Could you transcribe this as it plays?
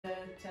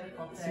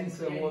terracotta.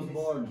 Since I was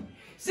born.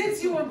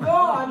 Since you were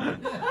born!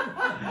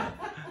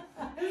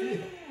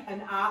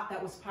 An art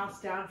that was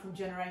passed down from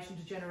generation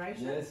to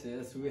generation? Yes,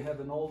 yes. We have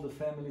an old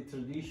family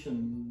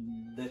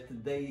tradition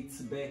that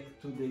dates back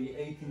to the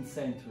 18th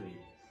century.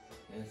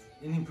 Yes,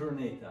 in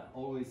Impruneta,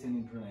 always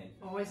in Impruneta.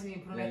 Always in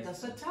Impruneta. Yes.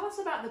 So tell us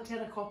about the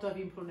terracotta of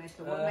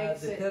Impruneta. What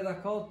makes the it?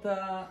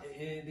 terracotta,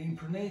 the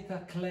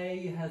Impruneta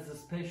clay has a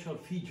special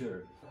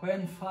feature.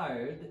 When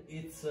fired,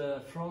 it's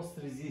frost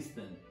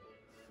resistant.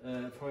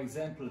 For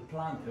example,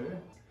 planter,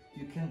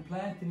 you can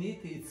plant in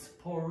it, it's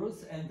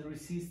porous and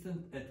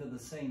resistant at the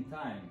same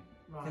time.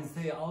 Right. Can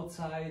stay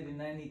outside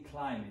in any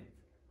climate.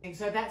 And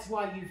so that's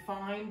why you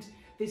find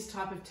this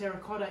type of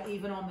terracotta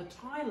even on the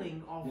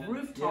tiling of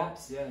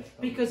rooftops, yes,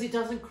 because it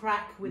doesn't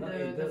crack with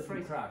it the doesn't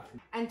freeze. crack.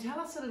 And tell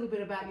us a little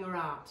bit about your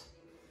art.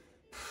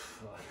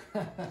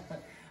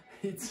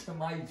 It's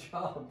my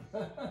job.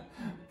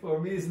 For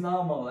me, it's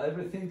normal.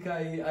 Everything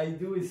I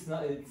do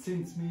it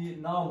seems me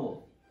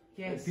normal.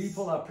 Yes.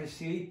 People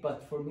appreciate,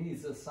 but for me,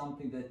 it's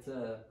something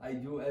that I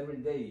do every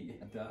day.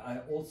 And, I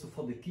also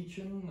for the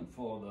kitchen,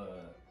 for the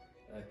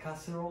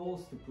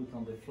casseroles to put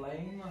on the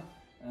flame,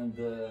 and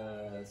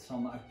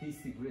some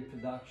artistic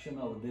reproduction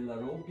of Della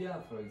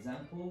Robbia, for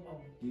example.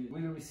 Oh.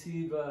 We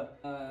receive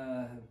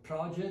a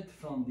project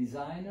from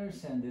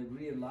designers and they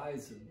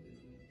realize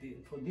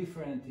for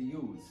different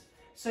use.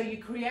 So you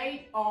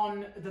create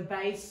on the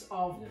base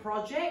of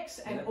projects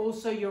and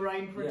also your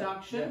own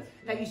production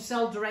that you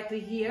sell directly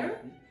here?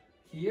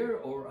 Here,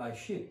 or I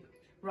ship.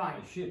 Right.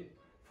 I ship.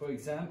 For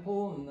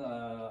example,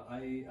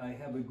 I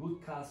have a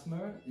good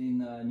customer in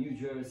New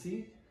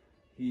Jersey.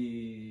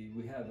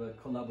 We have a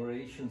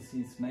collaboration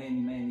since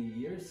many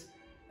years,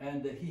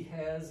 and he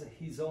has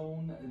his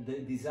own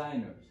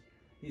designers.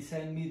 He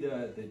sent me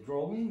the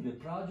drawing, the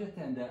project,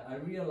 and I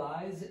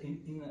realize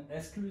in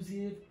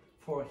exclusive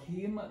for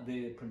him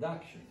the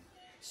production.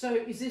 So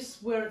is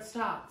this where it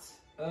starts?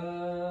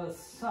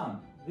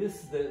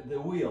 This is the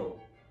wheel.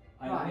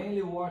 I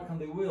mainly work on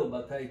the wheel,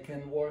 but I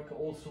can work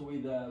also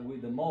with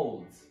the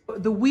molds.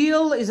 The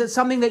wheel, is it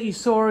something that you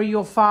saw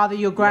your father,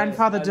 your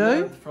grandfather I do?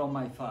 learned from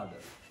my father.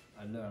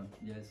 I learned,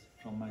 yes,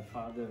 from my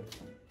father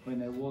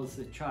when I was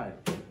a child.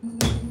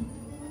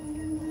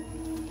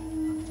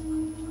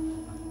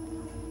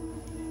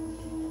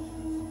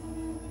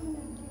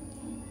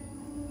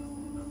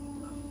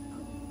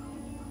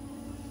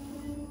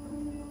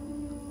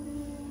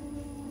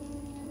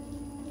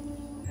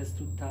 Has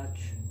to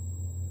touch.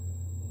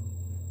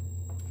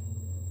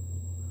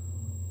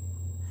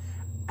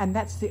 And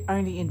that's the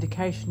only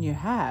indication you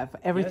have.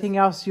 Everything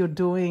else you're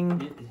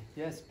doing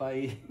Yes,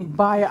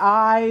 by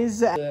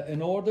eyes.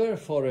 an order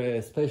for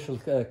a special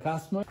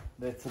customer.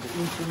 That's the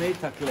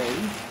Impruneta clay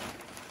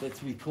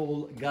that we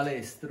call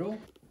galestro.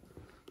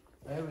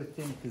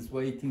 Everything is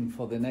waiting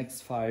for the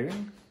next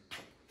firing.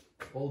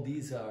 All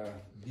these are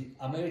the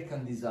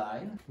American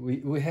design.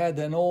 We had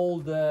an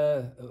old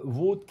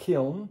wood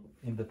kiln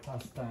in the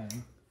past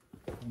time.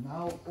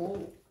 Now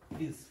all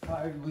is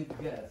fired with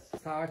gas.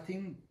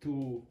 Starting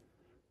to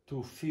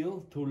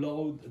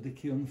load the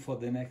kiln for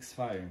the next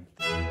firing.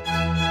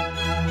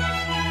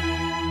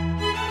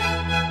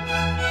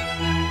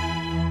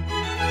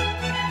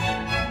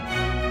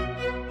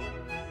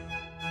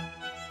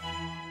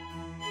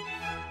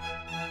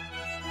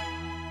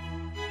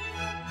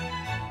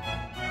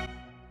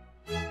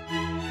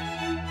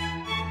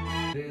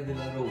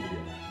 Della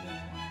Robbia.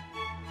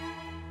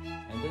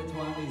 And that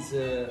one is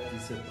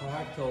a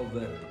part of a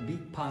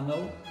big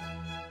panel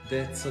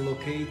that's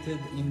located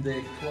in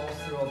the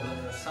cloister of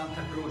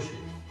Santa Croce in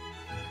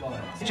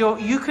Florence. Joe,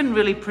 you can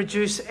really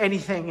produce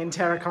anything in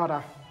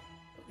terracotta.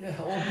 Yeah,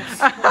 almost.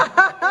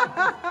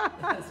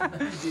 That's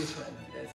very different.